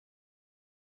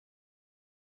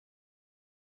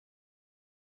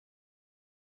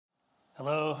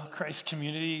Hello, Christ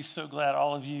community. So glad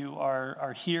all of you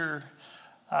are here.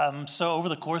 So over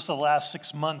the course of the last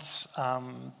 6 months,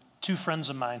 two friends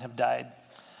of mine have died.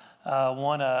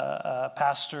 One, a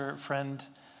pastor friend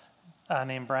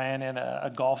named Brian, and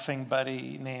a golfing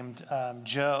buddy named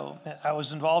Joe. I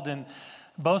was involved in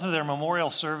both of their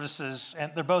memorial services,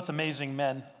 and they're both amazing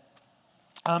men.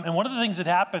 And one of the things that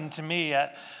happened to me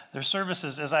at their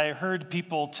services as I heard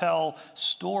people tell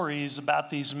stories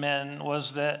about these men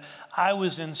was that I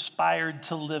was inspired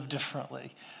to live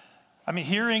differently. I mean,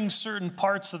 hearing certain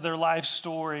parts of their life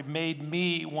story made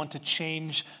me want to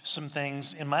change some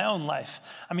things in my own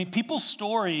life. I mean, people's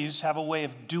stories have a way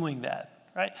of doing that.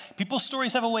 Right? People's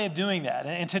stories have a way of doing that.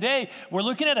 And today we're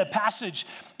looking at a passage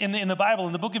in the Bible,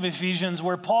 in the book of Ephesians,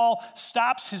 where Paul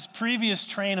stops his previous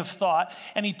train of thought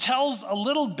and he tells a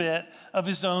little bit of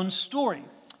his own story.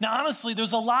 Now, honestly,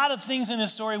 there's a lot of things in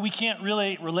his story we can't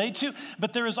really relate to,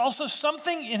 but there is also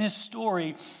something in his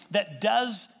story that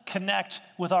does connect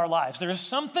with our lives. There is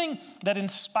something that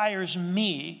inspires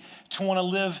me to want to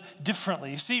live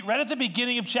differently. You see, right at the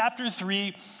beginning of chapter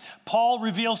 3, Paul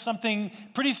reveals something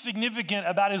pretty significant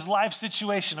about his life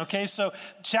situation. Okay, so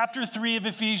chapter 3 of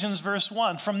Ephesians, verse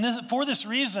 1. For this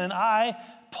reason, I,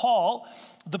 Paul,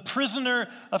 the prisoner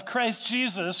of Christ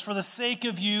Jesus, for the sake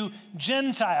of you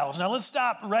Gentiles. Now let's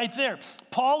stop right there.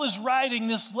 Paul is writing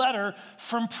this letter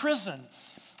from prison.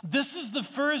 This is the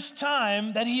first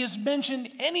time that he has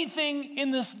mentioned anything in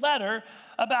this letter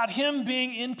about him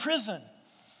being in prison.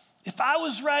 If I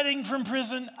was writing from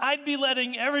prison, I'd be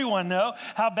letting everyone know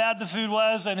how bad the food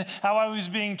was and how I was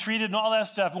being treated and all that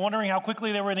stuff, wondering how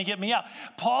quickly they were going to get me out.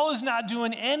 Paul is not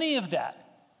doing any of that.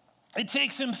 It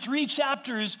takes him 3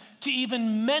 chapters to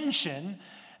even mention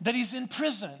that he's in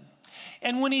prison.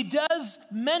 And when he does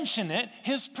mention it,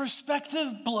 his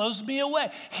perspective blows me away.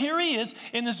 Here he is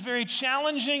in this very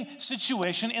challenging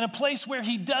situation in a place where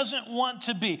he doesn't want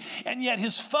to be. And yet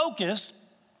his focus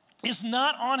is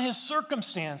not on his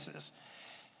circumstances.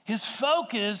 His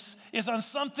focus is on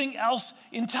something else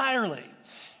entirely.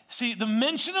 See, the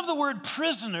mention of the word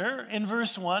prisoner in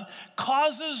verse 1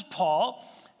 causes Paul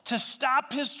to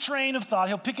stop his train of thought.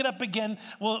 He'll pick it up again.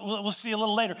 We'll see a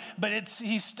little later. But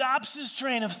he stops his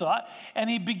train of thought and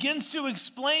he begins to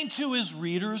explain to his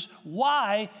readers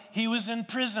why he was in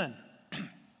prison.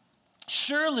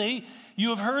 Surely you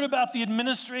have heard about the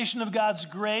administration of God's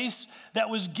grace that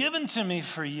was given to me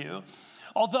for you.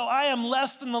 Although I am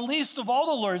less than the least of all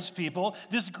the Lord's people,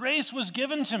 this grace was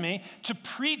given to me to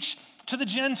preach to the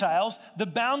Gentiles the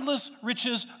boundless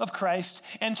riches of Christ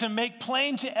and to make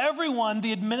plain to everyone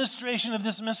the administration of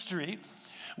this mystery,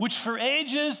 which for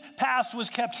ages past was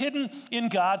kept hidden in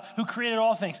God who created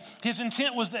all things. His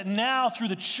intent was that now through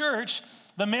the church,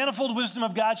 the manifold wisdom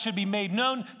of God should be made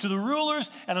known to the rulers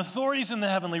and authorities in the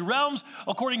heavenly realms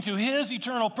according to his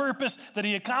eternal purpose that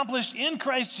he accomplished in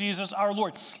Christ Jesus our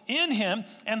Lord. In him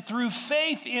and through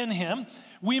faith in him,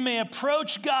 we may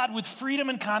approach God with freedom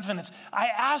and confidence. I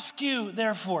ask you,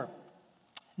 therefore,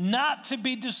 not to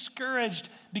be discouraged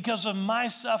because of my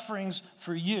sufferings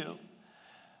for you,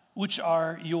 which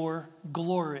are your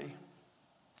glory.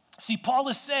 See, Paul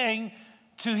is saying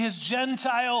to his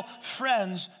Gentile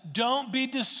friends, don't be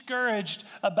discouraged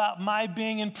about my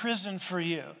being in prison for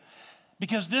you,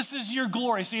 because this is your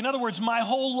glory. See, in other words, my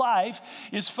whole life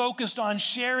is focused on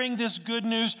sharing this good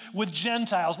news with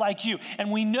Gentiles like you.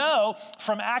 And we know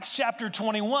from Acts chapter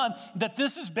 21 that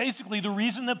this is basically the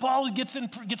reason that Paul gets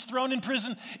thrown in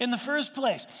prison in the first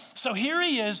place. So here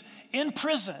he is in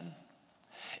prison,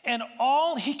 and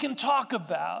all he can talk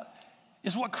about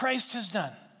is what Christ has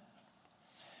done.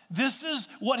 This is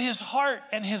what his heart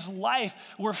and his life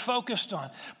were focused on.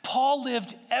 Paul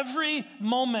lived every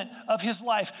moment of his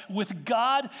life with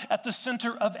God at the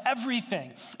center of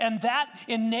everything. And that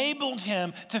enabled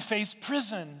him to face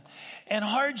prison and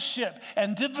hardship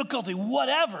and difficulty,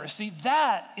 whatever. See,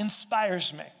 that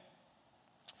inspires me.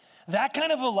 That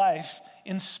kind of a life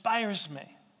inspires me.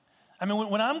 I mean,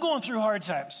 when I'm going through hard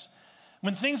times,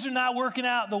 when things are not working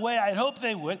out the way I'd hoped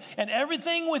they would, and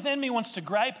everything within me wants to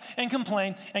gripe and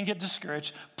complain and get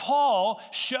discouraged, Paul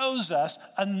shows us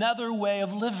another way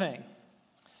of living.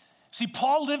 See,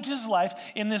 Paul lived his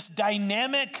life in this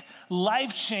dynamic,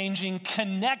 life-changing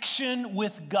connection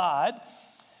with God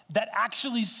that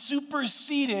actually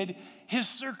superseded his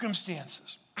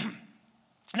circumstances.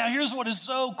 Now, here's what is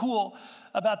so cool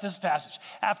about this passage.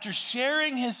 After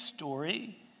sharing his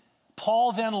story,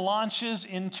 Paul then launches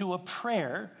into a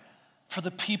prayer for the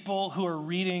people who are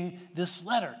reading this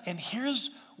letter. And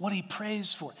here's what he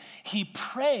prays for. He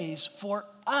prays for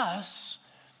us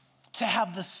to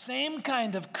have the same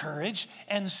kind of courage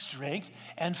and strength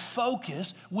and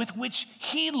focus with which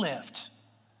he lived.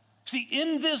 See,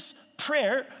 in this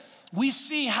prayer, we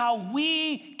see how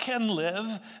we can live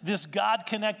this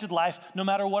God-connected life no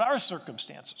matter what our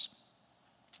circumstances.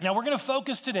 Now, we're going to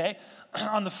focus today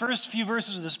on the first few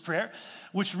verses of this prayer,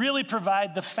 which really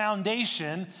provide the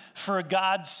foundation for a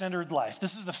God-centered life.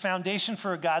 This is the foundation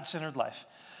for a God-centered life.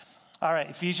 All right,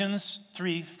 Ephesians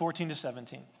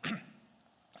 3:14-17.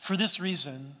 For this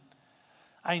reason,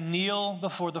 I kneel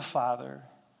before the Father,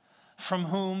 from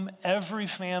whom every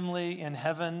family in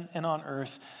heaven and on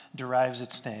earth derives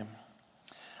its name.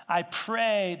 I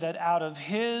pray that out of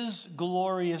his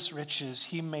glorious riches,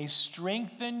 he may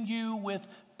strengthen you with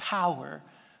power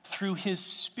through his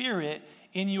Spirit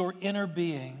in your inner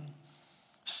being,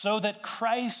 so that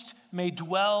Christ may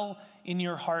dwell in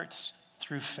your hearts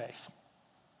through faith.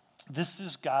 This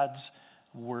is God's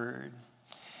word.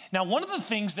 Now, one of the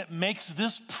things that makes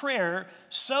this prayer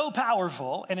so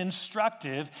powerful and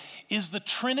instructive is the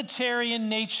Trinitarian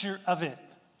nature of it.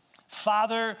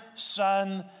 Father,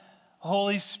 Son,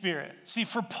 Holy Spirit. See,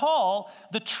 for Paul,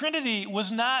 the Trinity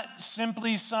was not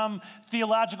simply some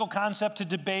theological concept to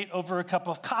debate over a cup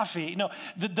of coffee. No,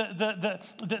 the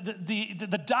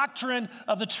doctrine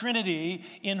of the Trinity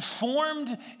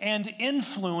informed and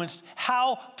influenced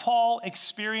how Paul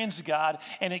experienced God,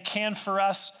 and it can for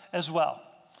us as well.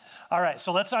 All right,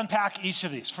 so let's unpack each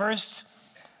of these. First,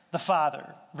 the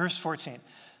Father, verse 14.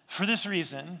 For this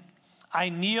reason, I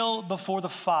kneel before the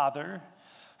Father,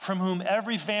 from whom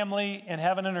every family in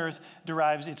heaven and earth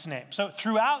derives its name. So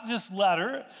throughout this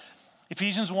letter,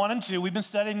 Ephesians 1 and 2, we've been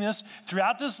studying this.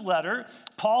 Throughout this letter,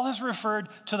 Paul has referred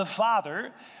to the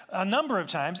Father a number of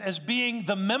times as being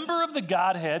the member of the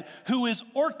Godhead who is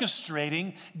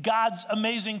orchestrating God's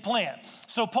amazing plan.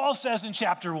 So Paul says in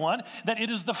chapter 1 that it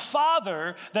is the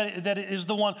Father that is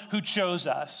the one who chose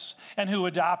us and who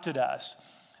adopted us.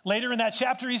 Later in that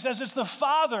chapter, he says it's the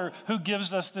Father who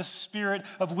gives us this spirit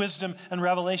of wisdom and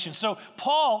revelation. So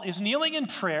Paul is kneeling in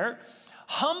prayer,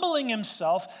 humbling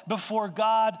himself before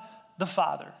God the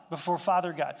Father, before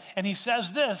Father God. And he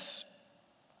says this,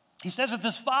 he says that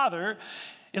this Father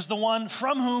is the one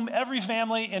from whom every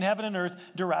family in heaven and earth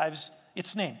derives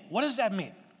its name. What does that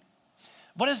mean?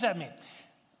 What does that mean?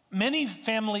 Many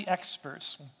family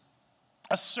experts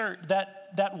assert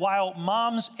that while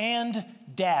moms and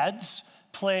dads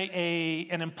play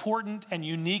an important and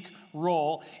unique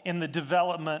role in the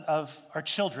development of our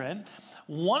children,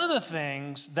 one of the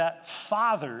things that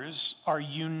fathers are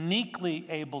uniquely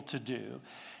able to do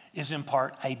is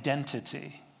impart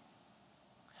identity.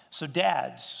 So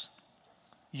dads,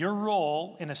 your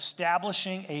role in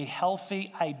establishing a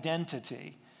healthy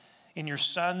identity in your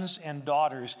sons and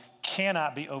daughters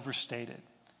cannot be overstated.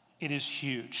 It is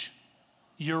huge.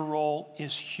 Your role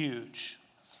is huge.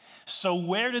 So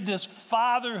where did this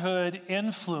fatherhood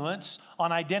influence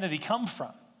on identity come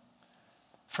from?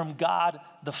 From God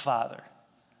the Father.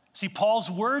 See, Paul's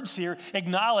words here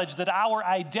acknowledge that our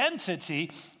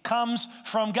identity comes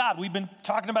from God. We've been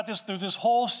talking about this through this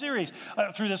whole series.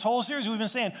 We've been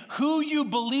saying, who you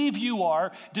believe you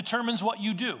are determines what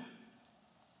you do.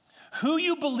 Who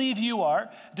you believe you are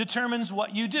determines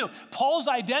what you do. Paul's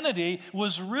identity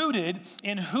was rooted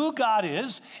in who God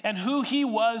is and who he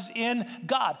was in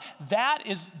God. That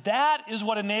is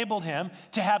what enabled him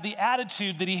to have the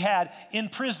attitude that he had in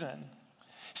prison.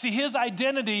 See, his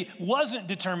identity wasn't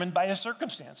determined by his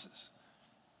circumstances.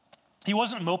 He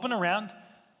wasn't moping around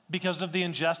because of the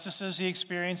injustices he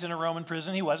experienced in a Roman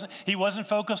prison. He wasn't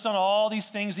focused on all these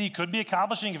things that he could be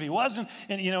accomplishing if he wasn't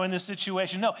in this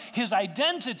situation. No, his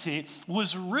identity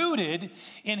was rooted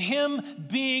in him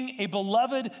being a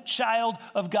beloved child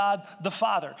of God the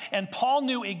Father. And Paul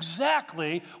knew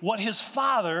exactly what his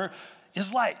Father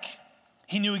is like.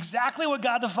 He knew exactly what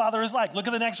God the Father is like. Look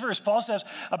at the next verse. Paul says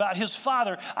about his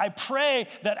Father, I pray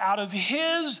that out of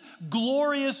his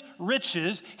glorious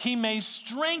riches, he may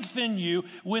strengthen you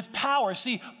with power.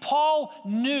 See, Paul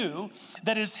knew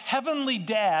that his heavenly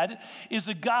dad is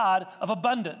a God of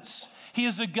abundance. He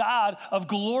is a God of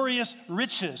glorious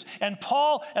riches. And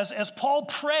Paul, as Paul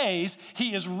prays,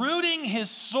 he is rooting his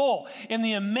soul in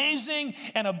the amazing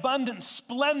and abundant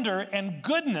splendor and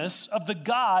goodness of the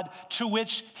God to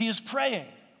which he is praying.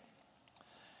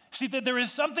 See, that there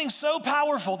is something so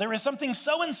powerful, there is something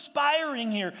so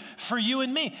inspiring here for you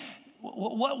and me.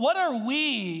 What are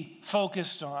we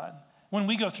focused on when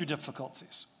we go through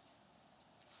difficulties?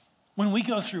 When we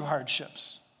go through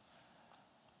hardships?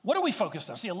 What are we focused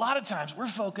on? See, a lot of times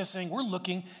we're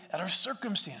looking at our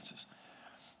circumstances.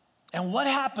 And what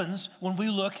happens when we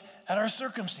look at our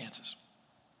circumstances?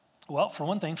 Well, for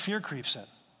one thing, fear creeps in,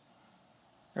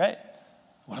 right?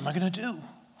 What am I going to do?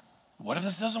 What if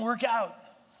this doesn't work out?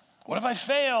 What if I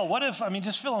fail?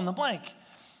 Just fill in the blank.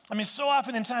 So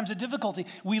often in times of difficulty,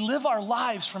 we live our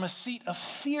lives from a seat of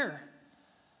fear.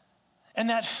 And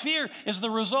that fear is the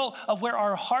result of where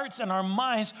our hearts and our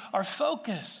minds are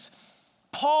focused.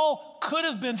 Paul could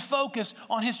have been focused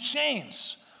on his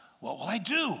chains. What will I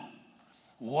do?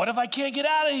 What if I can't get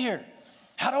out of here?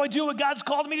 How do I do what God's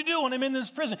called me to do when I'm in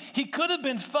this prison? He could have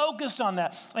been focused on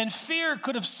that. And fear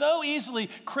could have so easily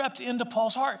crept into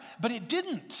Paul's heart. But it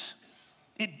didn't.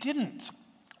 It didn't.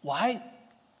 Why?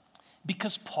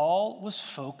 Because Paul was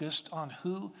focused on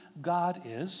who God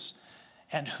is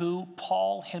and who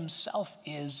Paul himself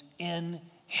is in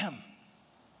him.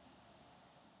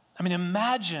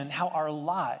 Imagine how our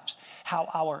lives, how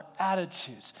our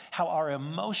attitudes, how our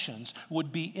emotions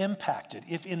would be impacted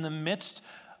if in the midst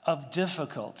of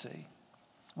difficulty,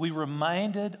 we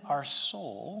reminded our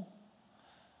soul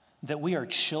that we are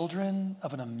children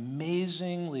of an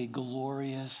amazingly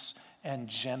glorious and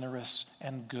generous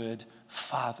and good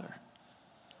Father.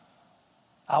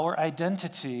 Our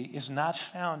identity is not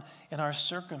found in our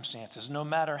circumstances, no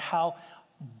matter how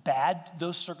bad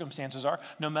those circumstances are,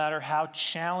 no matter how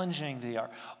challenging they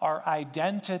are. Our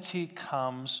identity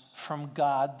comes from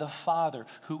God the Father,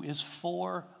 who is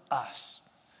for us.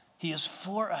 He is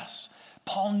for us.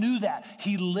 Paul knew that.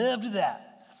 He lived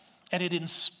that. And it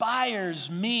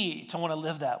inspires me to want to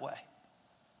live that way.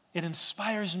 It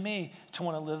inspires me to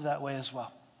want to live that way as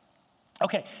well.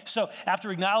 Okay, so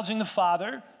after acknowledging the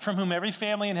Father, from whom every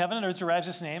family in heaven and earth derives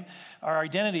its name, our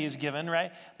identity is given,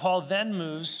 right? Paul then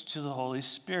moves to the Holy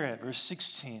Spirit, verse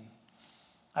 16.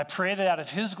 I pray that out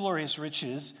of his glorious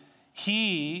riches,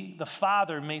 he, the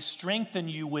Father, may strengthen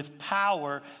you with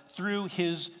power through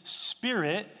his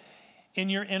Spirit in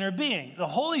your inner being. The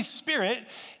Holy Spirit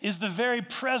is the very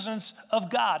presence of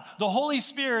God. The Holy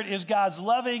Spirit is God's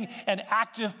loving and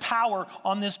active power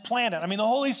on this planet. The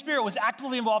Holy Spirit was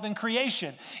actively involved in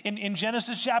creation. In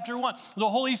Genesis chapter 1, the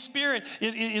Holy Spirit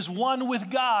is one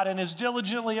with God and is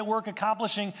diligently at work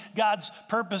accomplishing God's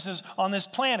purposes on this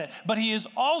planet. But he is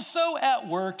also at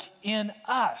work in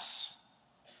us.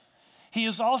 He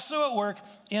is also at work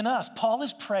in us. Paul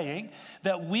is praying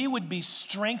that we would be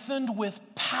strengthened with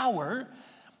power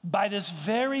by this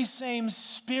very same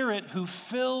Spirit who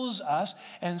fills us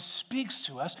and speaks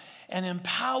to us and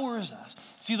empowers us.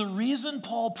 See, the reason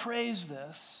Paul prays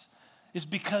this is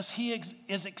because he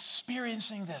is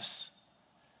experiencing this.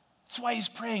 That's why he's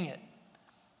praying it.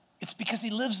 It's because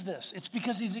he lives this. It's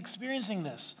because he's experiencing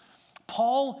this.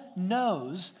 Paul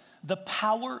knows the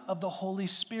power of the Holy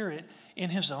Spirit in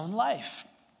his own life.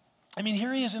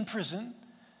 Here he is in prison,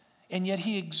 and yet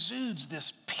he exudes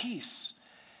this peace,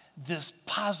 this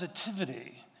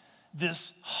positivity,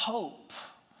 this hope.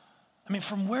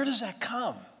 From where does that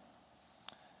come?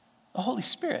 The Holy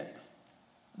Spirit.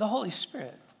 The Holy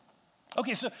Spirit.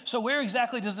 Okay, so where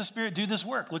exactly does the Spirit do this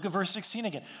work? Look at verse 16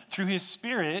 again. Through his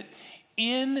Spirit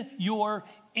in your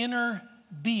inner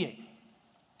being.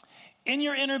 In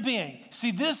your inner being. See,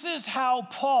 this is how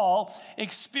Paul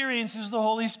experiences the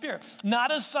Holy Spirit.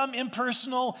 Not as some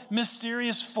impersonal,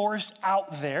 mysterious force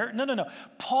out there. No.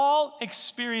 Paul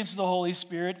experienced the Holy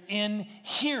Spirit in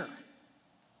here.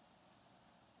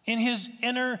 In his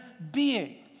inner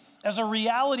being. As a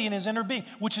reality in his inner being.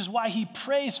 Which is why he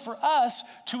prays for us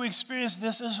to experience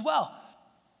this as well.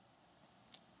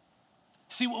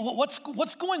 See,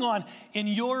 what's going on in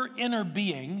your inner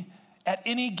being at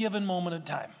any given moment in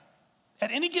time? At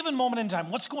any given moment in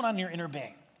time, what's going on in your inner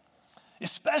being?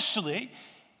 Especially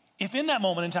if in that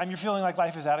moment in time you're feeling like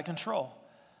life is out of control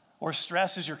or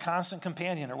stress is your constant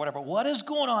companion or whatever. What is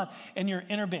going on in your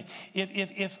inner being?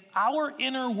 If our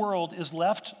inner world is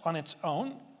left on its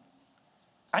own,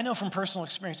 I know from personal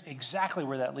experience exactly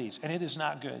where that leads, and it is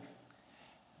not good.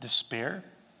 Despair,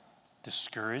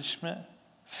 discouragement,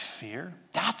 fear,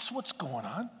 that's what's going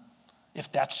on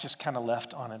if that's just kind of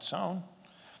left on its own.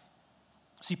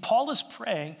 See, Paul is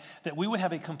praying that we would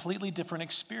have a completely different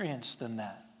experience than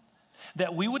that.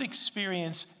 That we would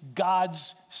experience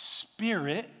God's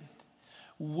Spirit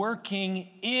working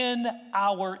in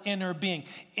our inner being,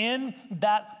 in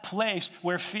that place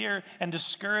where fear and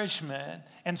discouragement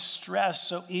and stress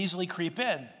so easily creep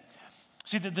in.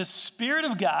 See, that the Spirit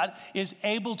of God is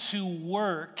able to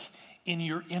work in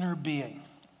your inner being.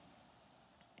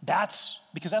 That's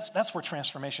where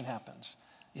transformation happens.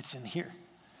 It's in here.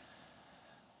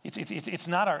 It's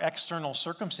not our external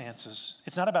circumstances.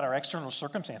 It's not about our external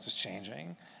circumstances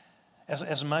changing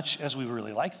as much as we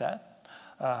really like that,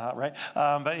 right?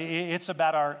 But it's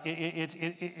about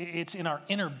it's in our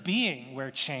inner being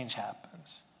where change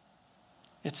happens.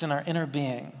 It's in our inner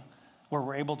being where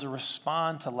we're able to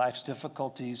respond to life's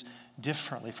difficulties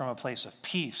differently from a place of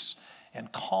peace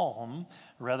and calm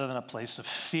rather than a place of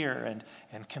fear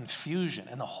and confusion.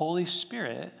 And the Holy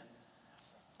Spirit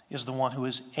is the one who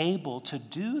is able to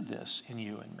do this in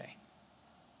you and me.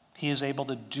 He is able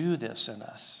to do this in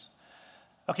us.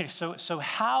 Okay, so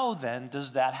how then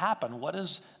does that happen? What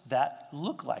does that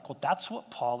look like? Well, that's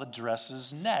what Paul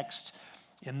addresses next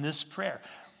in this prayer.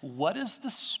 What is the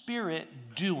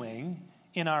Spirit doing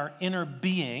in our inner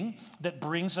being that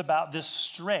brings about this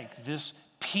strength, this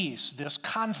peace, this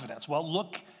confidence? Well,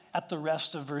 look at the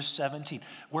rest of verse 17,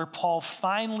 where Paul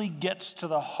finally gets to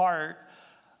the heart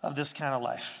of this kind of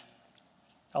life.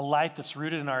 A life that's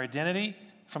rooted in our identity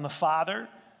from the Father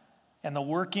and the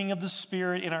working of the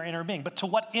Spirit in our inner being. But to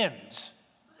what end?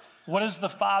 What is the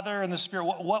Father and the Spirit?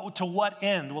 To what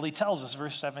end? Well, he tells us,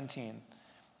 verse 17. In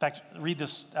fact, read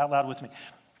this out loud with me.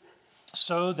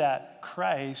 So that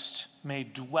Christ may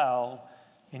dwell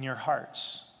in your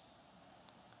hearts.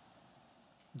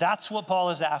 That's what Paul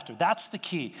is after. That's the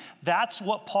key. That's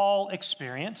what Paul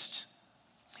experienced.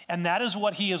 And that is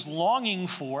what he is longing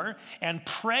for and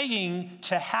praying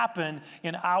to happen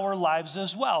in our lives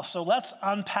as well. So let's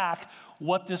unpack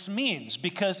what this means,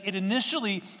 because it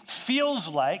initially feels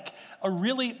like a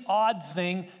really odd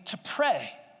thing to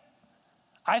pray.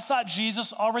 I thought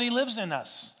Jesus already lives in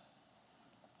us.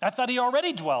 I thought he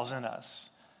already dwells in us,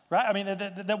 right? I mean,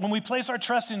 that when we place our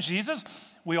trust in Jesus,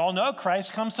 we all know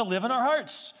Christ comes to live in our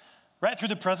hearts, right? Through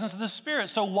the presence of the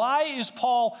Spirit. So why is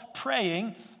Paul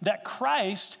praying that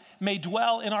Christ may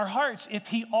dwell in our hearts if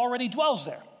he already dwells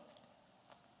there?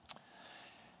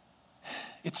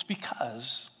 It's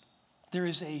because there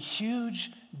is a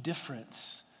huge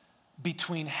difference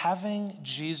between having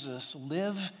Jesus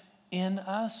live in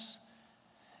us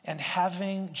and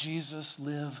having Jesus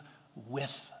live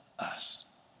with us.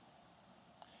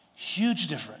 Huge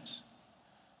difference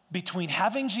between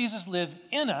having Jesus live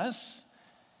in us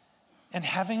and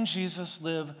having Jesus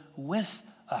live with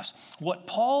us. What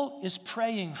Paul is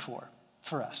praying for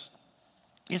us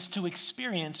is to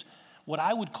experience what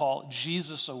I would call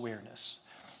Jesus awareness.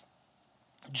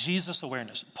 Jesus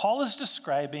awareness. Paul is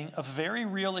describing a very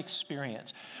real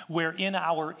experience where in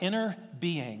our inner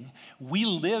being, we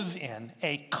live in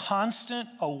a constant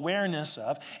awareness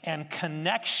of and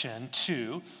connection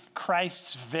to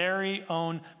Christ's very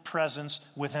own presence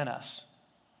within us.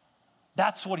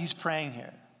 That's what he's praying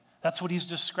here. That's what he's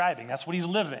describing. That's what he's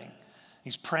living.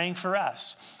 He's praying for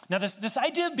us. Now, this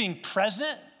idea of being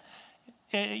present,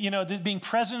 being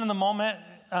present in the moment,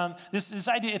 this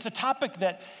idea, it's a topic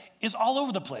that is all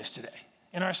over the place today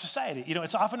in our society.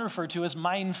 It's often referred to as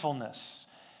mindfulness.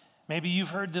 Maybe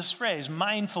you've heard this phrase,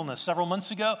 mindfulness. Several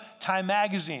months ago, Time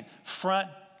Magazine, front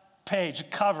page,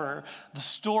 cover, the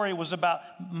story was about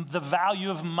the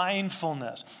value of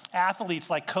mindfulness.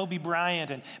 Athletes like Kobe Bryant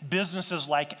and businesses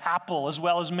like Apple, as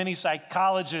well as many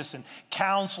psychologists and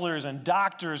counselors and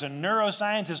doctors and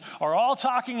neuroscientists are all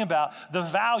talking about the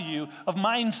value of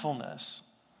mindfulness.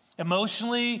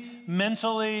 Emotionally,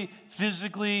 mentally,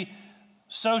 physically,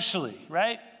 socially,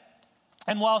 right?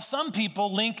 And while some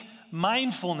people link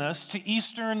mindfulness to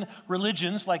Eastern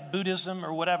religions like Buddhism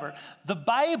or whatever, the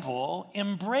Bible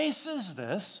embraces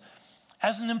this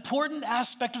as an important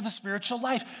aspect of the spiritual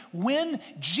life when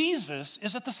Jesus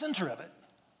is at the center of it.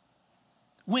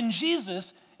 When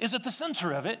Jesus is at the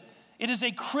center of it, it is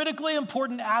a critically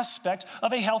important aspect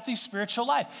of a healthy spiritual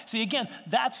life. See, again,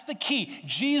 that's the key,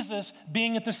 Jesus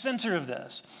being at the center of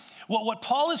this. What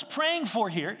Paul is praying for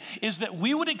here is that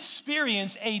we would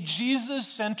experience a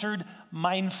Jesus-centered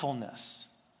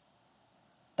mindfulness.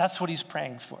 That's what he's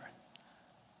praying for.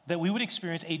 That we would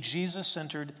experience a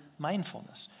Jesus-centered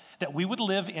mindfulness. That we would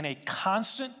live in a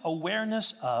constant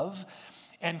awareness of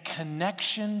and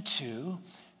connection to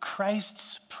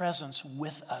Christ's presence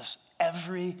with us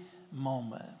every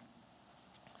moment.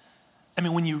 I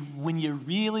mean, when you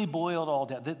really boil it all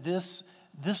down, this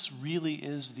really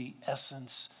is the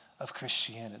essence of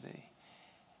Christianity,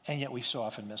 and yet we so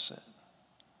often miss it.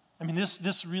 I mean,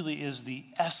 this really is the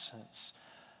essence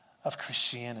of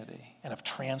Christianity and of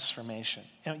transformation,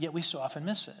 and yet we so often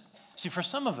miss it. See, for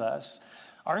some of us,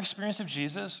 our experience of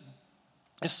Jesus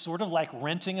is sort of like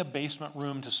renting a basement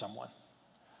room to someone.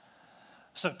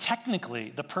 So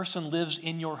technically, the person lives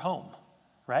in your home,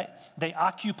 right? They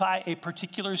occupy a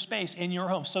particular space in your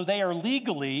home. So they are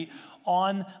legally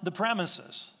on the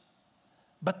premises,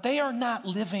 but they are not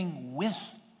living with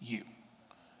you.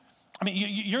 I mean,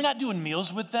 you're not doing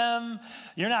meals with them.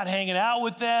 You're not hanging out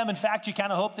with them. In fact, you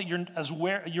kind of hope that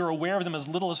you're aware of them as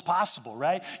little as possible,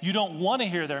 right? You don't want to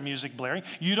hear their music blaring.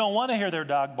 You don't want to hear their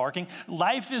dog barking.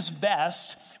 Life is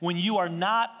best when you are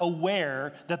not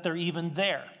aware that they're even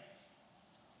there.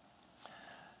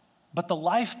 But the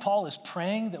life Paul is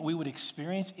praying that we would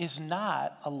experience is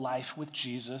not a life with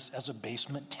Jesus as a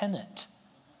basement tenant.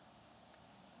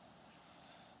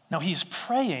 Now, he's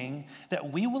praying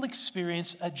that we will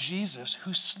experience a Jesus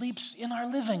who sleeps in our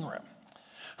living room,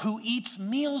 who eats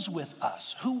meals with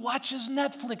us, who watches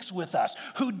Netflix with us,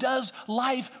 who does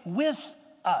life with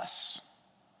us.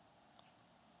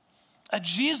 A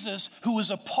Jesus who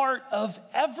is a part of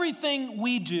everything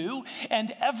we do and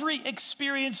every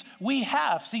experience we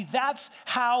have. See, that's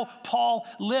how Paul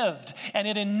lived. And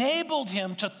it enabled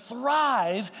him to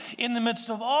thrive in the midst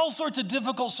of all sorts of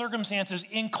difficult circumstances,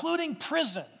 including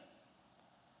prison.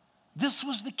 This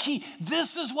was the key.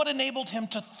 This is what enabled him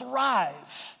to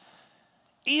thrive,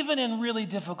 even in really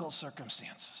difficult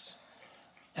circumstances.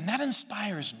 And that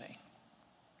inspires me.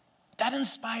 That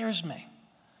inspires me.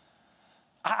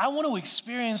 I want to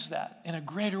experience that in a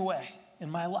greater way in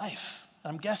my life.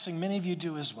 I'm guessing many of you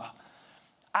do as well.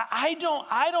 I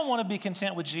don't want to be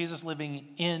content with Jesus living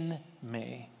in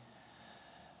me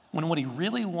when what he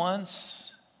really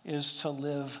wants is to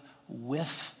live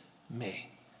with me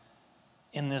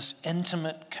in this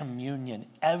intimate communion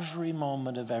every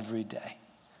moment of every day.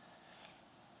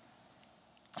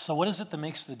 So what is it that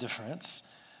makes the difference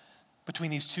between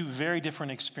these two very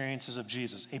different experiences of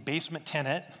Jesus? A basement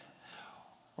tenant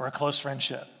or a close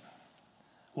friendship?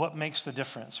 What makes the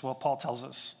difference? Well, Paul tells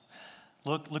us.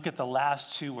 Look at the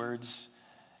last two words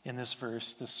in this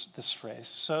verse, this phrase.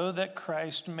 So that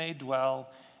Christ may dwell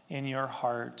in your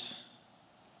heart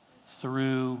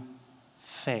through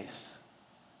faith.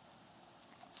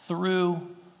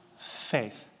 Through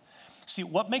faith. See,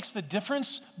 what makes the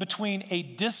difference between a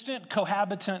distant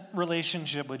cohabitant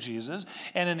relationship with Jesus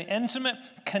and an intimate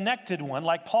connected one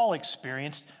like Paul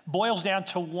experienced boils down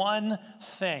to one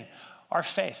thing: our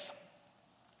faith.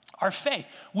 Our faith,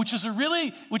 which is a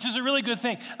really good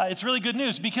thing. It's really good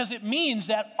news because it means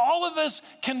that all of us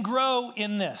can grow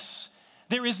in this.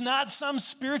 There is not some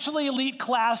spiritually elite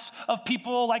class of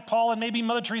people like Paul and maybe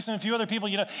Mother Teresa and a few other people,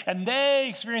 and they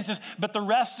experience this, but the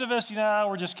rest of us,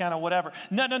 we're just kind of whatever.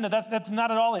 No, that's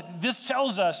not at all it. This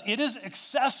tells us it is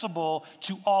accessible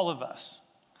to all of us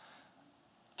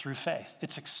through faith.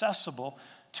 It's accessible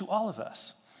to all of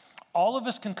us. All of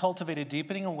us can cultivate a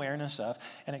deepening awareness of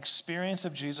an experience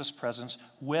of Jesus' presence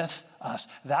with us.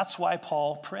 That's why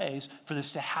Paul prays for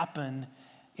this to happen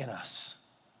in us.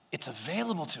 It's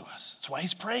available to us. That's why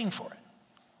he's praying for it.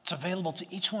 It's available to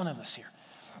each one of us here.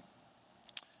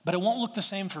 But it won't look the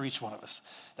same for each one of us.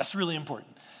 That's really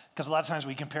important because a lot of times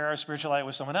we compare our spiritual life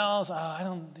with someone else. Oh, I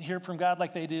don't hear from God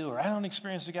like they do, or I don't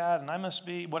experience the God, and I must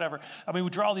be whatever. I mean, we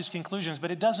draw all these conclusions,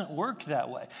 but it doesn't work that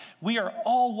way. We are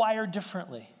all wired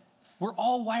differently. We're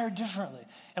all wired differently,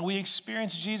 and we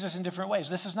experience Jesus in different ways.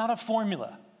 This is not a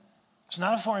formula. It's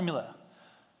not a formula.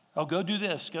 Oh, go do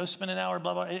this, go spend an hour,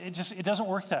 blah, blah. It doesn't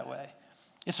work that way.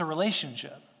 It's a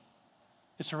relationship.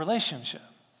 It's a relationship.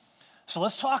 So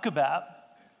let's talk about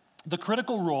the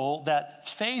critical role that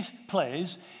faith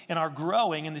plays in our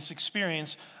growing in this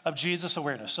experience of Jesus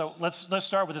awareness. So let's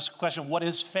start with this question: what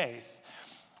is faith?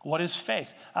 What is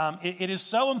faith? It is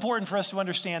so important for us to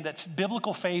understand that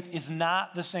biblical faith is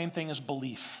not the same thing as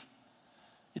belief.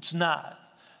 It's not.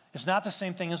 It's not the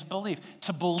same thing as belief.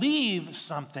 To believe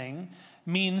something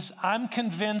means I'm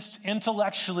convinced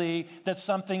intellectually that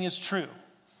something is true,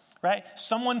 right?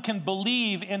 Someone can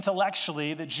believe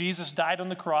intellectually that Jesus died on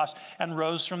the cross and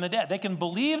rose from the dead. They can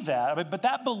believe that, but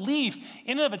that belief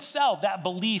in and of itself, that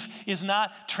belief is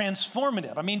not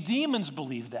transformative. I mean, demons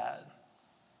believe that.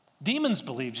 Demons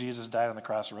believe Jesus died on the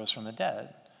cross and rose from the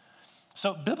dead.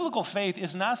 So biblical faith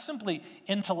is not simply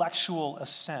intellectual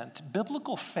assent.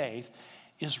 Biblical faith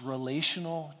is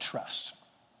relational trust.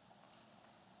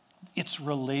 It's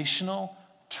relational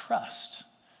trust.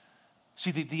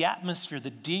 See, the atmosphere, the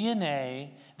DNA,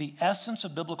 the essence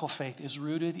of biblical faith is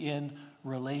rooted in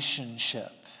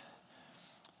relationship.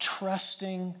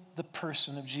 Trusting the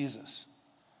person of Jesus.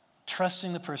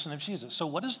 Trusting the person of Jesus. So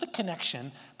what is the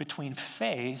connection between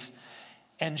faith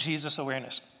and Jesus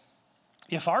awareness?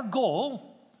 If our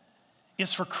goal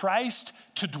is for Christ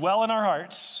to dwell in our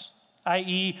hearts,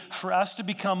 i.e., for us to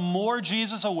become more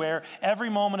Jesus aware every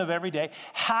moment of every day,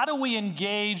 how do we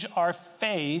engage our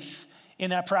faith in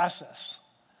that process?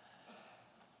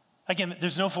 Again,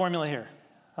 there's no formula here.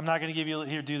 I'm not going to give you,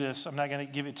 here, do this. I'm not going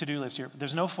to give you a to-do list here.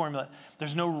 There's no formula.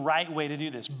 There's no right way to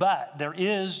do this. But there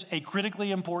is a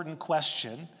critically important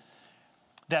question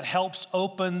that helps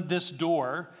open this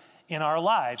door in our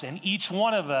lives. And each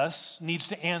one of us needs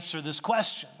to answer this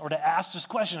question or to ask this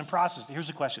question and process it. Here's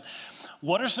the question.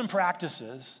 What are some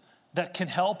practices that can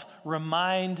help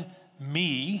remind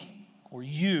me or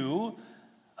you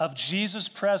of Jesus'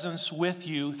 presence with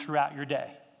you throughout your day?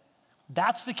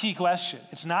 That's the key question.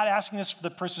 It's not asking this for the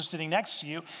person sitting next to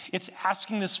you. It's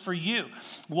asking this for you.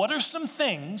 What are some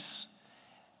things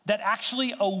that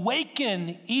actually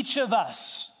awaken each of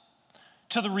us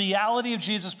to the reality of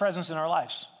Jesus' presence in our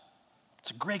lives?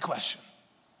 It's a great question.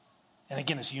 And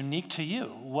again, it's unique to you.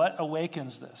 What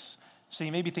awakens this? So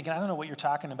you may be thinking, I don't know what you're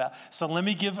talking about. So let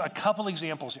me give a couple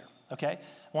examples here, okay?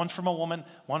 One from a woman,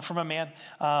 one from a man,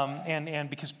 and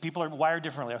because people are wired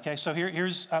differently, okay? So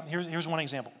here's one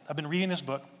example. I've been reading this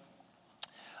book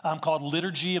called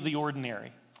Liturgy of the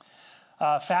Ordinary.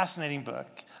 Fascinating book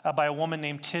by a woman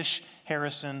named Tish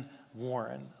Harrison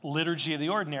Warren, Liturgy of the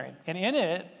Ordinary. And in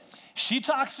it, she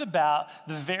talks about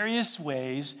the various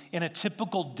ways in a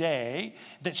typical day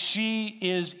that she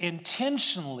is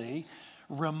intentionally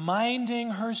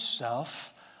reminding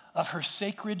herself of her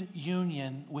sacred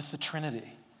union with the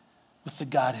Trinity, with the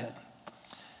Godhead,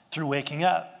 through waking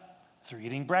up, through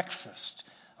eating breakfast,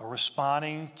 or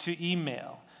responding to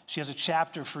email. She has a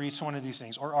chapter for each one of these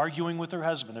things, or arguing with her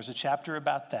husband. There's a chapter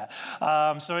about that.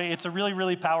 So it's a really,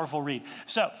 really powerful read.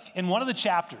 So in one of the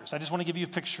chapters, I just want to give you a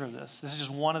picture of this. This is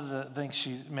just one of the things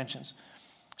she mentions.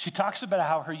 She talks about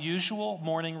how her usual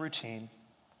morning routine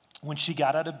when she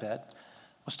got out of bed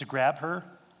was to grab her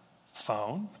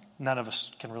phone. None of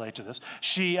us can relate to this.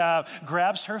 She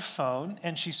grabs her phone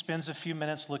and she spends a few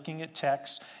minutes looking at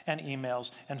texts and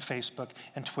emails and Facebook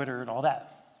and Twitter and all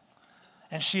that.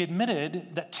 And she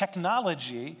admitted that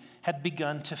technology had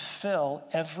begun to fill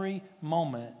every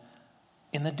moment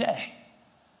in the day.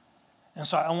 And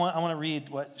so I want to read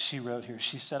what she wrote here.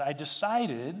 She said, I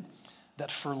decided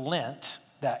that for Lent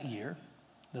that year,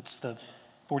 that's the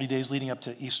 40 days leading up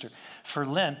to Easter, for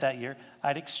Lent that year,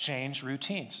 I'd exchange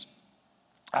routines.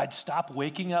 I'd stop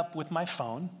waking up with my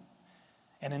phone,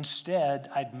 and instead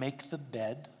I'd make the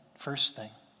bed first thing.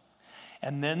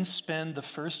 And then spend the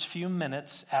first few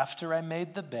minutes after I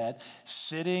made the bed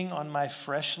sitting on my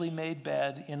freshly made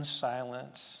bed in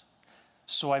silence.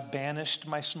 So I banished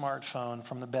my smartphone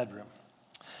from the bedroom.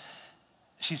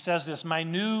 She says this, my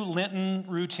new Lenten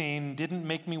routine didn't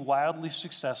make me wildly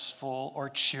successful or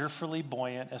cheerfully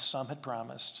buoyant as some had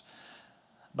promised,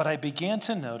 but I began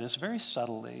to notice very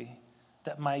subtly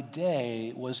that my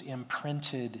day was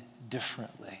imprinted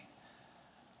differently.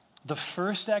 The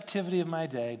first activity of my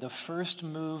day, the first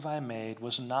move I made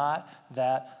was not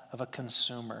that of a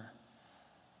consumer,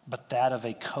 but that of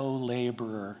a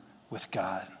co-laborer with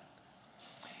God.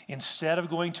 Instead of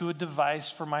going to a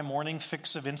device for my morning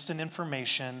fix of instant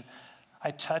information,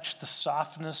 I touched the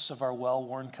softness of our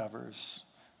well-worn covers,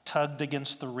 tugged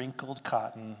against the wrinkled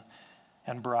cotton,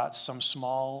 and brought some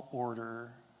small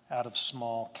order out of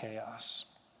small chaos.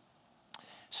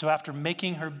 So after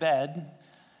making her bed,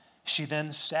 she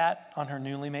then sat on her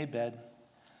newly made bed.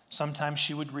 Sometimes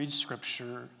she would read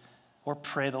scripture or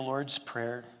pray the Lord's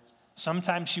Prayer.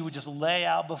 Sometimes she would just lay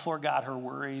out before God her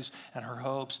worries and her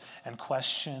hopes and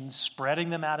questions, spreading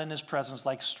them out in his presence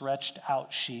like stretched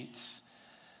out sheets.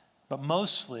 But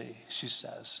mostly, she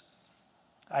says,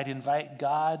 I'd invite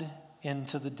God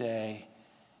into the day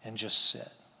and just sit,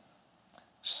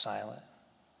 silent,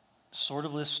 sort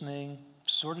of listening,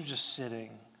 sort of just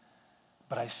sitting.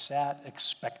 But I sat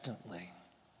expectantly.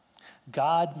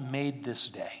 God made this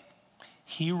day.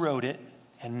 He wrote it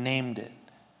and named it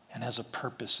and has a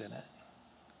purpose in it.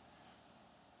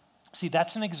 See,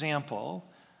 that's an example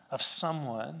of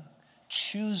someone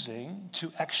choosing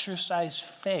to exercise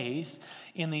faith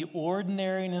in the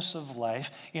ordinariness of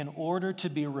life in order to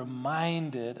be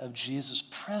reminded of Jesus'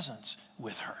 presence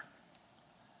with her.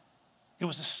 It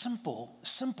was a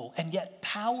simple, and yet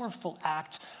powerful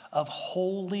act of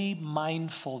holy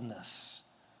mindfulness,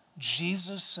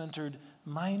 Jesus-centered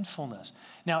mindfulness.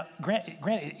 Now, granted,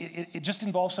 it just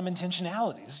involves some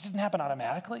intentionality. This didn't happen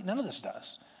automatically. None of this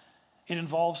does. It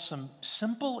involves some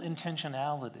simple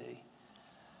intentionality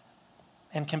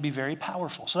and can be very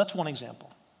powerful. So that's one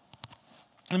example.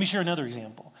 Let me share another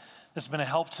example that's been a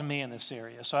help to me in this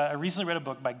area. So I recently read a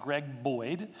book by Greg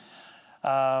Boyd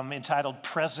entitled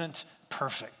Present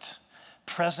Perfect.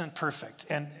 Present Perfect.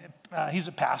 And he's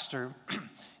a pastor in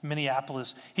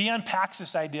Minneapolis. He unpacks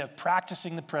this idea of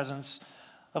practicing the presence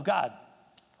of God,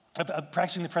 of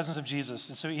practicing the presence of Jesus.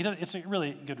 And so it's a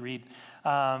really good read,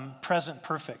 Present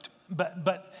Perfect.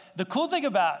 But the cool thing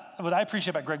about what I appreciate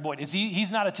about Greg Boyd is he's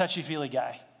not a touchy-feely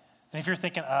guy. And if you're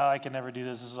thinking, oh, I can never do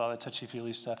this is all that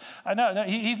touchy-feely stuff. No,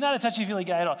 he's not a touchy-feely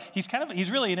guy at all.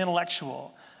 He's really an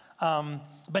intellectual.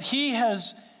 But he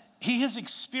has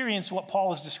experienced what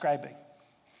Paul is describing.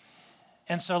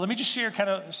 And so let me just share kind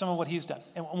of some of what he's done.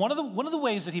 And one of the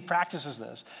ways that he practices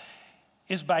this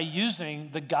is by using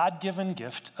the God-given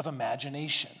gift of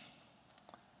imagination.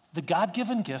 The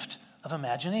God-given gift of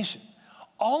imagination.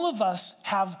 All of us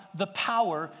have the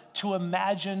power to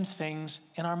imagine things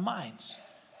in our minds.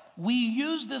 We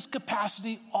use this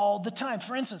capacity all the time.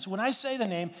 For instance, when I say the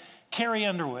name Carrie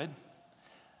Underwood,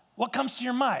 what comes to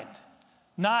your mind?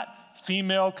 Not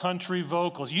female country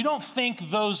vocals. You don't think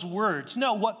those words.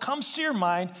 No, what comes to your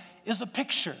mind is a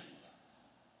picture.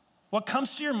 What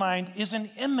comes to your mind is an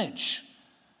image.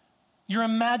 Your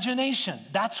imagination,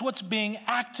 that's what's being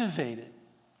activated.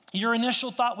 Your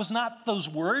initial thought was not those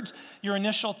words. Your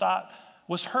initial thought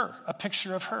was her, a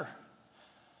picture of her.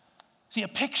 See, a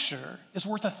picture is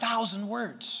worth 1,000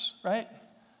 words, right?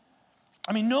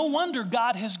 I mean, no wonder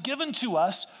God has given to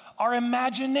us our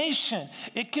imagination.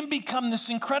 It can become this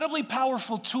incredibly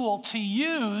powerful tool to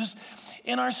use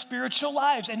in our spiritual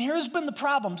lives. And here's been the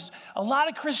problems. A lot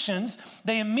of Christians,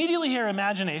 they immediately hear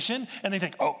imagination and they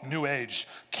think, oh, New Age,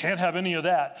 can't have any of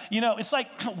that. You know, it's like,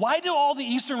 why do all the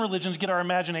Eastern religions get our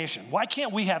imagination? Why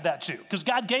can't we have that too? Because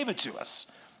God gave it to us.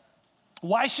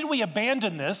 Why should we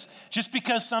abandon this just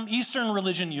because some Eastern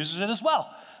religion uses it as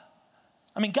well?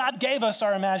 I mean, God gave us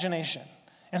our imagination.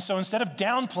 And so instead of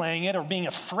downplaying it or being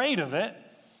afraid of it,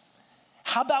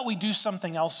 how about we do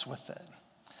something else with it?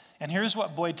 And here's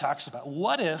what Boyd talks about.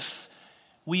 What if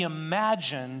we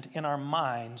imagined in our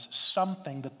minds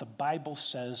something that the Bible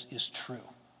says is true?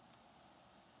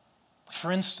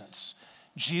 For instance,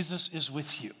 Jesus is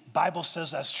with you. Bible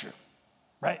says that's true,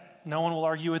 right? No one will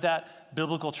argue with that.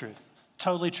 Biblical truth.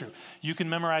 Totally true. You can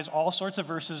memorize all sorts of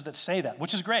verses that say that,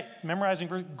 which is great. Memorizing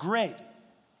verses, great.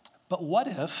 But what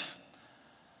if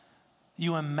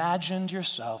you imagined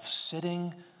yourself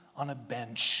sitting on a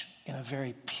bench in a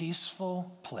very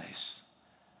peaceful place,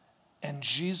 and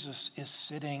Jesus is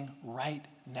sitting right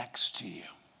next to you?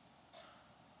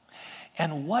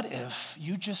 And what if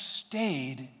you just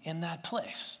stayed in that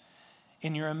place,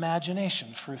 in your imagination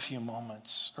for a few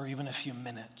moments or even a few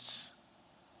minutes?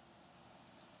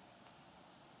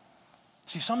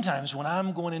 See, sometimes when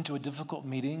I'm going into a difficult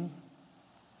meeting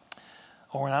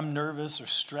or when I'm nervous or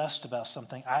stressed about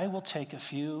something, I will take a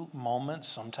few moments,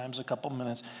 sometimes a couple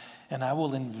minutes, and I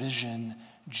will envision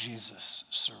Jesus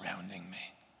surrounding me.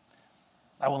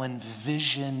 I will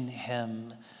envision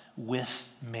him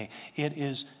with me. It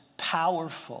is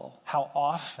powerful how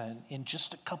often in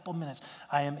just a couple minutes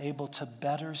I am able to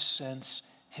better sense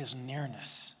his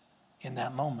nearness in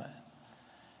that moment.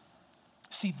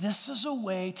 See, this is a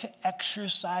way to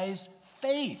exercise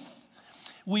faith.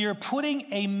 We are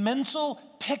putting a mental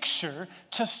picture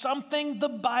to something the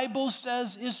Bible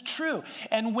says is true.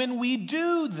 And when we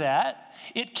do that,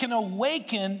 it can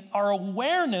awaken our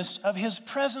awareness of his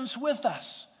presence with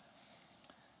us.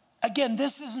 Again,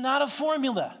 this is not a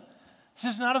formula.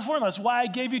 This is not a formula. That's why I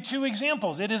gave you two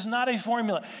examples. It is not a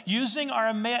formula. Using our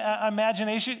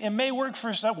imagination, it may work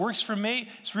for some, works for me.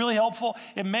 It's really helpful.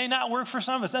 It may not work for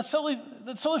some of us. That's totally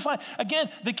fine. Again,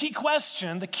 the key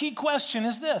question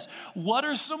is this. What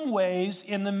are some ways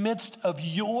in the midst of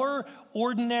your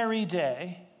ordinary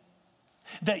day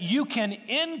that you can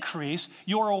increase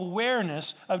your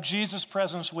awareness of Jesus'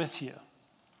 presence with you?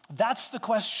 That's the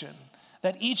question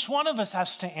that each one of us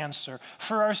has to answer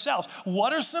for ourselves.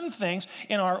 What are some things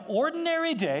in our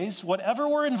ordinary days, whatever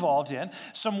we're involved in,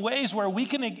 some ways where we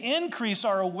can increase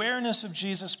our awareness of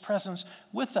Jesus' presence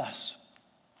with us?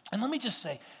 And let me just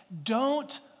say,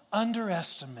 don't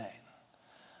underestimate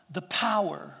the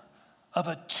power of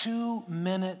a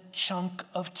 2-minute chunk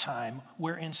of time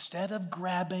where instead of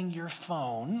grabbing your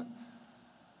phone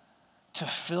to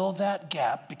fill that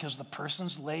gap because the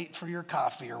person's late for your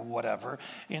coffee or whatever,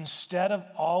 instead of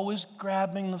always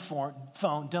grabbing the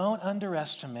phone, don't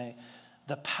underestimate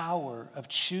the power of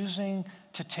choosing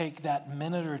to take that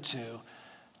minute or two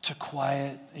to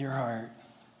quiet your heart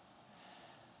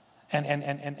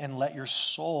and let your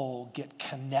soul get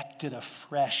connected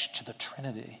afresh to the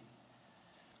Trinity,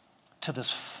 to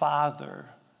this Father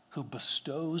who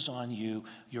bestows on you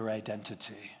your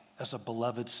identity as a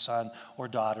beloved son or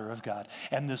daughter of God.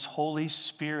 And this Holy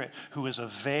Spirit who is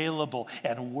available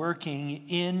and working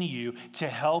in you to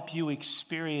help you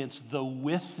experience the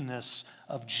witness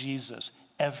of Jesus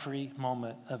every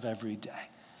moment of every day.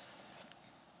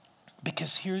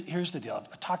 Because here's the deal.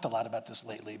 I've talked a lot about this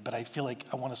lately, but I feel like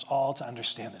I want us all to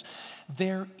understand this.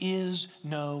 There is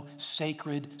no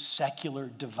sacred,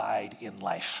 secular divide in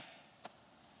life.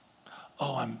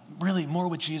 oh, I'm really more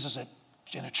with Jesus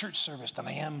in a church service than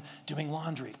I am doing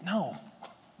laundry. No.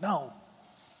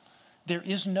 There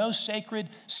is no sacred,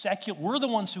 secular, we're the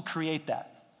ones who create that.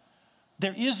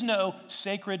 There is no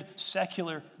sacred,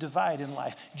 secular divide in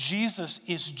life. Jesus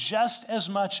is just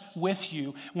as much with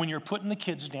you when you're putting the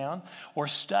kids down, or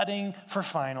studying for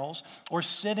finals, or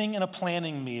sitting in a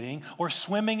planning meeting, or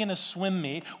swimming in a swim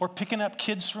meet, or picking up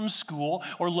kids from school,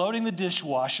 or loading the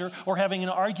dishwasher, or having an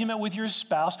argument with your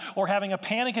spouse, or having a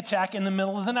panic attack in the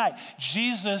middle of the night.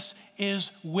 Jesus is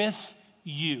with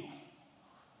you.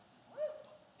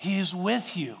 He is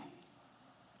with you.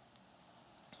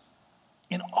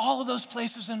 In all of those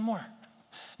places and more.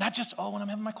 Not just, when I'm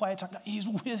having my quiet time. No, he's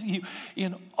with you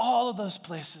in all of those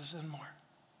places and more.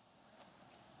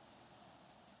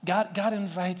 God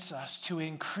invites us to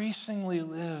increasingly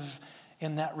live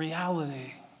in that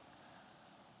reality.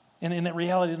 And in that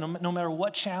reality, no matter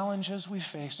what challenges we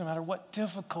face, no matter what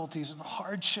difficulties and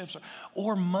hardships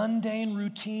or mundane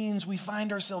routines we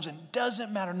find ourselves in,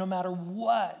 doesn't matter, no matter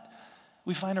what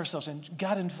we find ourselves in,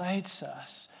 God invites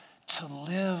us to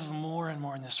live more and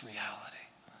more in this reality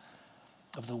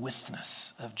of the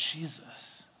witness of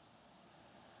Jesus.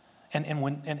 And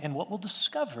what we'll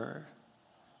discover,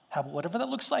 whatever that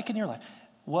looks like in your life,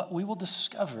 what we will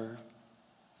discover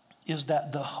is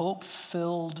that the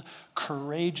hope-filled,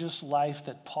 courageous life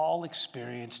that Paul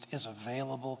experienced is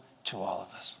available to all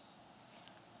of us.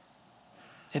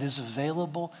 It is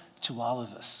available to all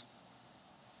of us.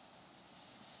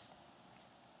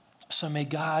 So may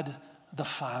God the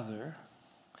Father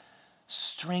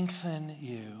strengthen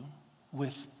you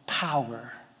with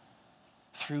power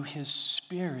through his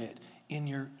Spirit in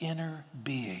your inner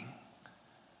being,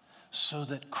 so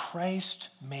that Christ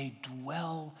may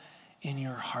dwell in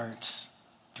your hearts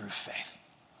through faith.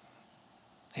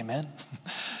 Amen?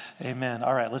 Amen.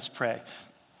 All right, let's pray.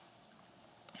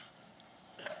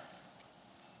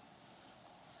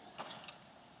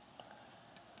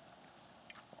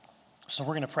 So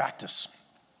we're going to practice.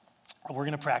 We're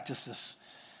going to practice this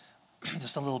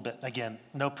just a little bit. Again,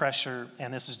 no pressure,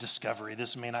 and this is discovery.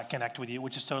 This may not connect with you,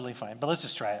 which is totally fine, but let's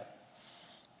just try it.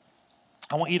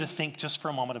 I want you to think just for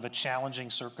a moment of a challenging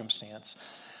circumstance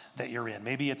that you're in.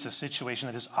 Maybe it's a situation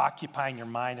that is occupying your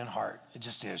mind and heart. It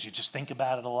just is. You just think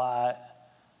about it a lot.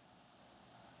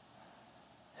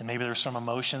 And maybe there's some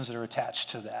emotions that are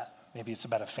attached to that. Maybe it's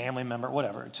about a family member,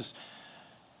 whatever. Just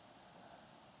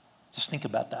think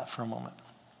about that for a moment.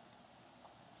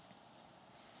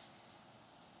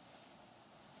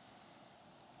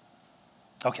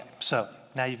 Okay, so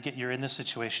now you're in this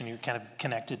situation, you're kind of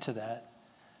connected to that.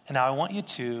 And now I want you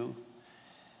to,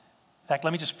 in fact,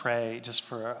 let me just pray just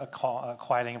for a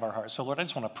quieting of our hearts. So Lord, I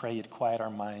just want to pray you'd quiet our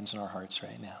minds and our hearts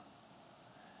right now.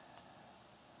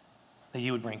 That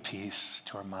you would bring peace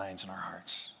to our minds and our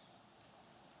hearts.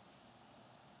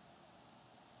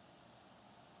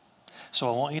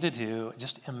 So I want you to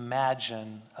just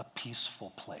imagine a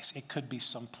peaceful place. It could be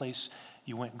some place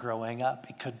you went growing up.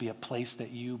 It could be a place that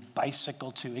you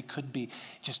bicycle to. It could be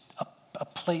just a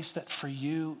place that for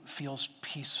you feels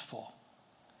peaceful.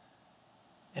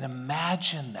 And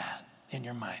imagine that in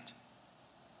your mind.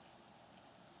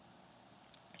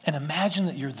 And imagine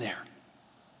that you're there.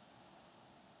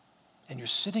 And you're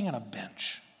sitting on a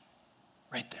bench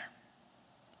right there.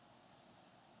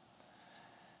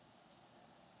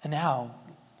 And now,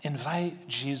 invite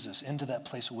Jesus into that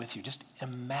place with you. Just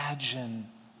imagine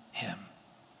him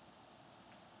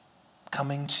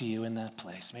coming to you in that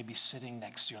place, maybe sitting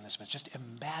next to you on this bench. Just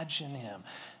imagine him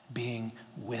being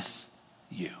with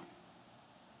you.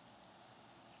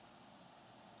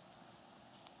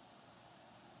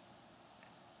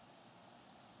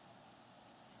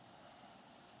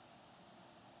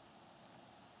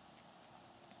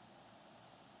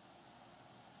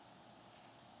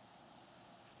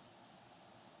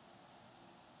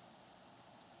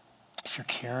 If you're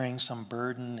carrying some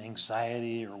burden,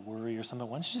 anxiety, or worry or something,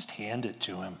 why don't you just hand it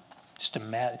to him? Just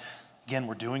imagine. Again,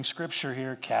 we're doing scripture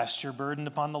here. Cast your burden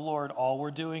upon the Lord. All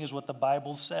we're doing is what the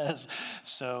Bible says.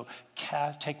 So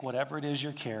take whatever it is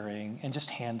you're carrying and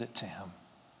just hand it to him.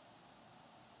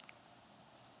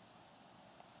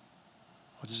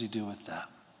 What does he do with that?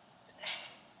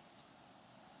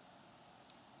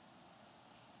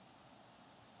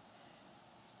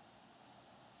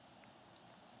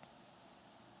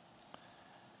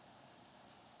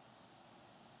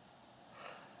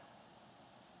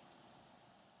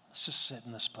 Let's just sit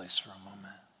in this place for a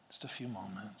moment, just a few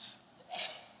moments.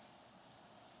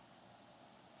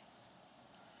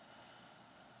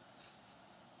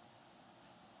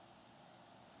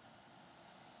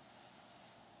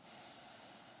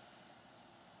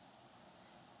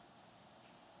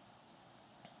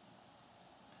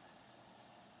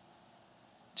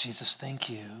 Jesus, thank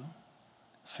you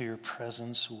for your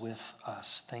presence with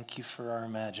us. Thank you for our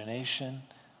imagination,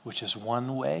 which is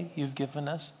one way you've given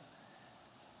us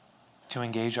to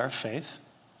engage our faith.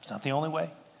 It's not the only way,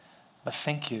 but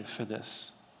thank you for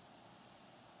this.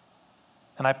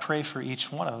 And I pray for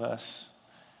each one of us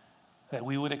that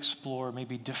we would explore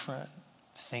maybe different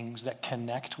things that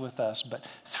connect with us, but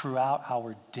throughout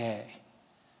our day,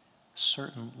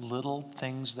 certain little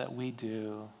things that we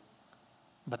do,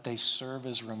 but they serve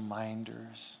as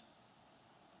reminders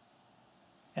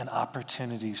and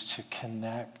opportunities to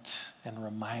connect and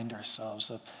remind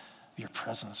ourselves of your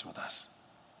presence with us.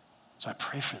 So I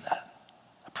pray for that.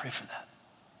 I pray for that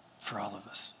for all of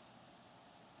us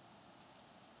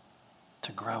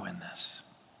to grow in this.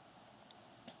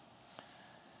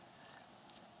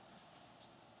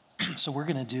 So we're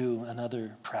going to do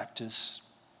another practice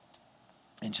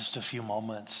in just a few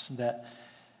moments that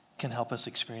can help us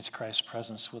experience Christ's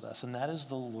presence with us, and that is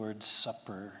the Lord's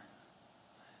Supper.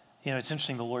 You know, it's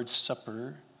interesting, the Lord's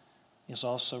Supper is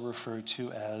also referred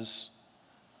to as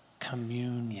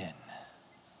communion.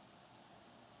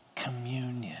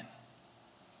 Communion.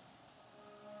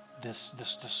 This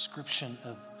description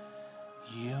of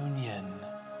union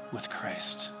with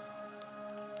Christ.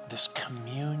 This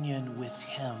communion with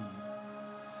him.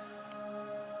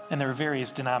 And there are various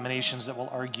denominations that will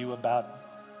argue about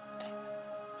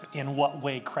in what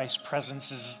way Christ's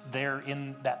presence is there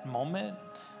in that moment.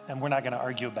 And we're not going to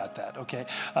argue about that, okay?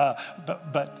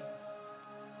 But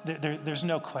there's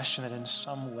no question that in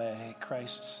some way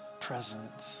Christ's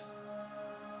presence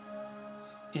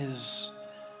is,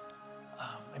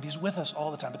 and he's with us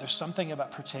all the time, but there's something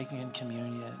about partaking in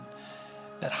communion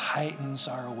that heightens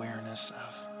our awareness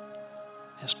of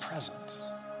his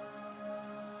presence.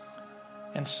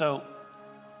 And so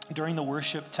during the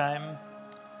worship time,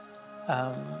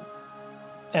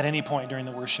 at any point during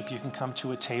the worship, you can come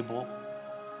to a table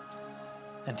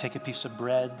and take a piece of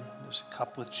bread. There's a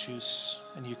cup with juice,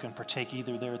 and you can partake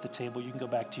either there at the table. You can go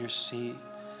back to your seat.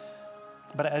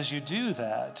 But as you do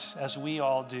that, as we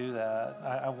all do that,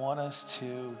 I want us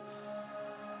to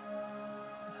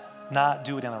not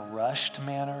do it in a rushed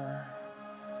manner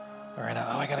or in a,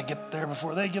 I got to get there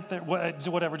before they get there,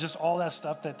 whatever, just all that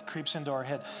stuff that creeps into our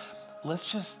head.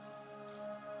 Let's just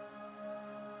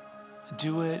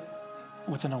do it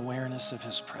with an awareness of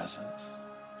his presence.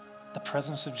 The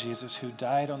presence of Jesus who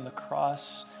died on the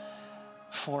cross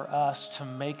for us to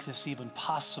make this even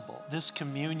possible. This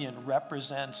communion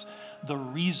represents the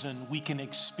reason we can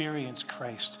experience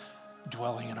Christ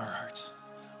dwelling in our hearts.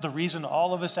 The reason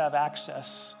all of us have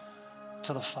access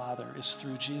to the Father is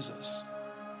through Jesus.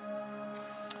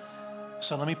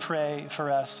 So let me pray for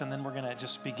us, and then we're going to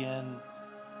just begin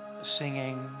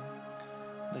singing.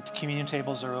 The communion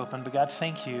tables are open. But God,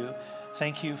 thank you.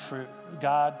 Thank you for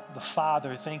God the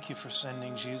Father. Thank you for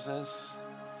sending Jesus.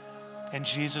 And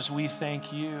Jesus, we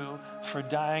thank you for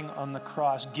dying on the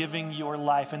cross, giving your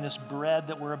life. And this bread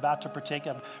that we're about to partake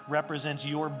of represents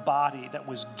your body that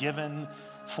was given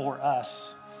for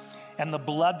us. And the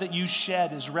blood that you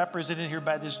shed is represented here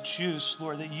by this juice,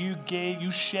 Lord, that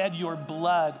you shed your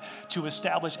blood to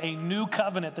establish a new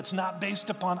covenant that's not based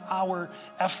upon our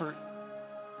effort.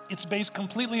 It's based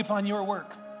completely upon your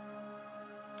work.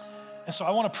 And so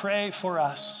I want to pray for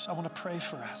us. I want to pray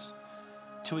for us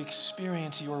to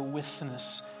experience your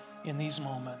witness in these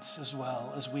moments as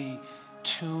well as we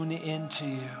tune into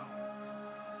you.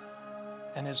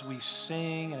 And as we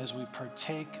sing and as we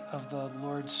partake of the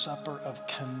Lord's Supper of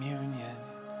communion,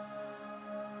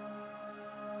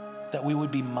 that we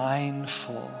would be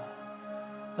mindful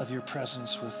of your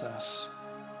presence with us.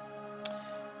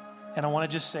 And I want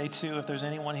to just say too, if there's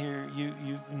anyone here,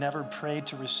 you've never prayed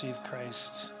to receive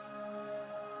Christ,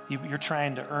 you're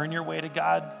trying to earn your way to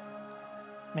God,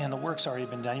 man, the work's already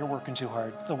been done. You're working too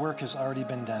hard. The work has already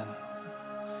been done.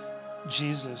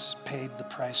 Jesus paid the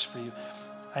price for you.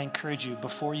 I encourage you,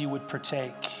 before you would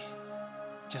partake,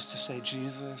 just to say,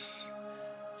 Jesus,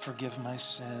 forgive my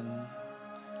sin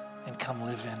and come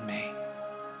live in me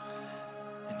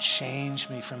and change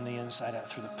me from the inside out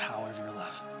through the power of your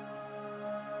love.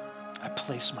 I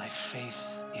place my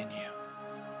faith in you.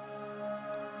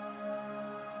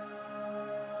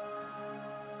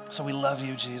 So we love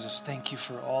you, Jesus. Thank you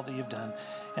for all that you've done.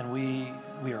 And we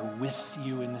are with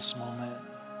you in this moment.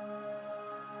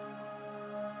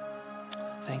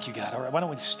 Thank you, God. All right, why don't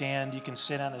we stand? You can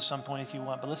sit down at some point if you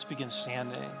want, but let's begin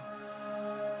standing.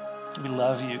 We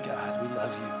love you, God. We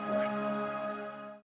love you, Lord.